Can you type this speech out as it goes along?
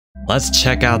Let's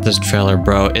check out this trailer,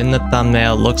 bro. In the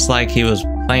thumbnail, looks like he was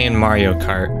playing Mario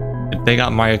Kart. If they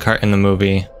got Mario Kart in the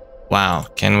movie, wow.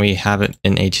 Can we have it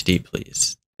in HD,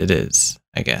 please? It is,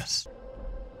 I guess.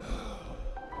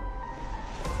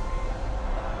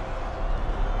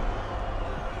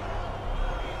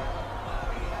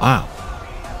 Wow.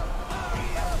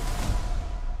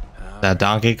 That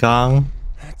Donkey Kong?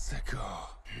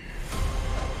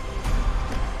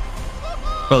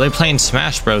 Bro, they playing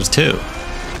Smash Bros too.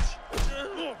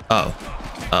 Oh.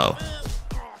 Oh.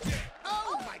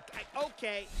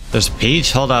 There's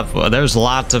Peach? Hold up. Well, there's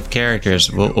lots of characters.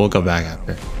 We'll go back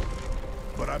after.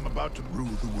 But I'm about to rule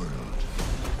the world.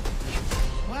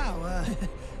 Wow,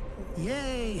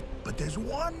 yay. But there's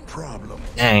one problem.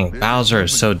 Dang, Bowser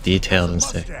is so detailed and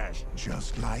sick.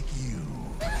 Just like you.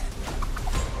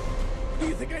 Do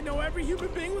you think I know every human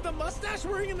being with a mustache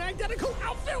wearing an identical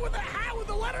outfit with a hat with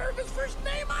the letter of his first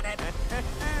name on it?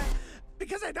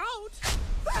 Because I don't.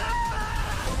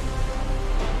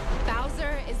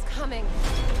 Bowser is coming.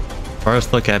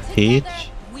 First look at Peach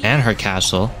and her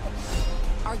castle.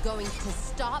 Are going to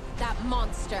stop that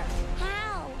monster.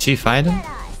 How? She fighting?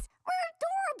 We're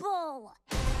adorable.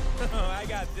 Oh, I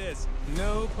got this.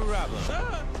 No problem.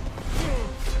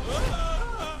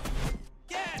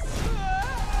 Yes.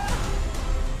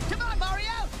 Come on, Mario.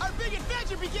 Our big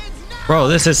adventure begins now. Bro,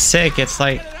 this is sick. It's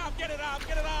like Get it off.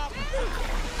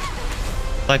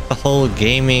 like the whole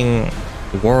gaming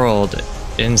world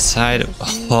inside.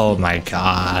 Oh my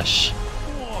gosh.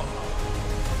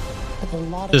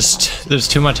 There's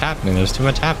too much happening. There's too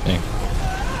much happening.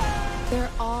 They're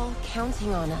all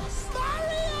counting on us.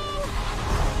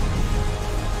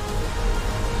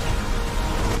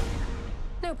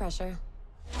 No pressure.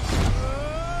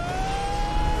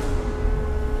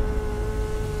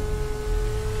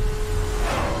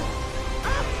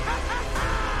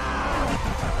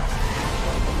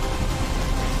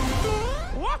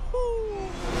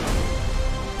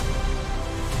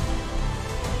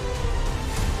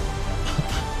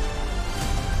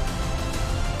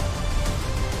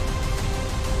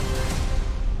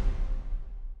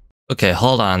 Okay,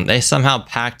 hold on. They somehow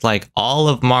packed like all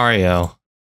of Mario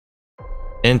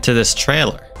into this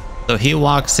trailer. So he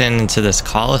walks into this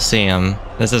Coliseum.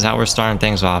 This is how we're starting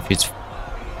things off. He's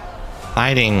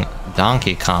fighting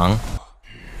Donkey Kong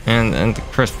and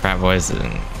Chris Pratt voice.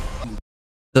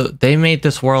 So they made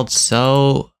this world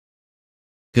so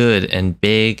good and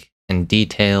big and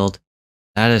detailed.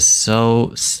 That is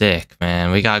so sick,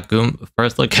 man. We got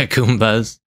first look at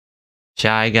Goombas,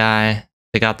 Shy Guy.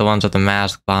 They got the ones with the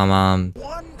mask, Bomb.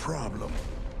 One problem.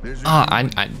 Oh,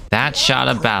 that shot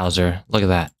of Bowser. Look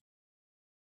at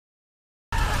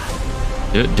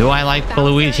that. Do I like the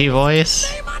Luigi voice?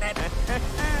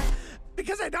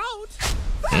 Because I don't.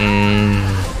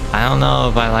 I don't know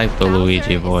if I like the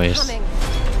Luigi voice.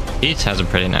 Peach has a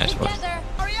pretty nice voice.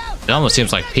 It almost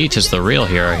seems like Peach is the real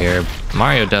hero here.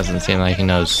 Mario doesn't seem like he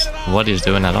knows what he's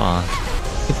doing at all.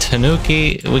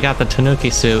 Tanuki, we got the Tanuki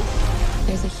suit.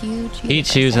 There's a huge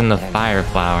Peach using the fire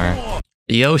flower.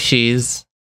 Yoshi's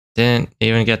didn't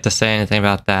even get to say anything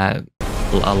about that.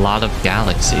 A lot of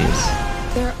galaxies.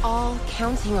 They're all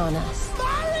counting on us.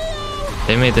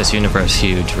 They made this universe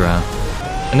huge, bro.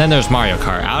 And then there's Mario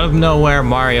Kart. Out of nowhere,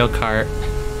 Mario Kart.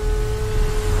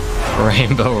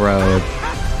 Rainbow Road.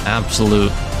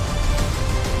 Absolute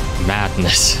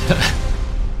madness.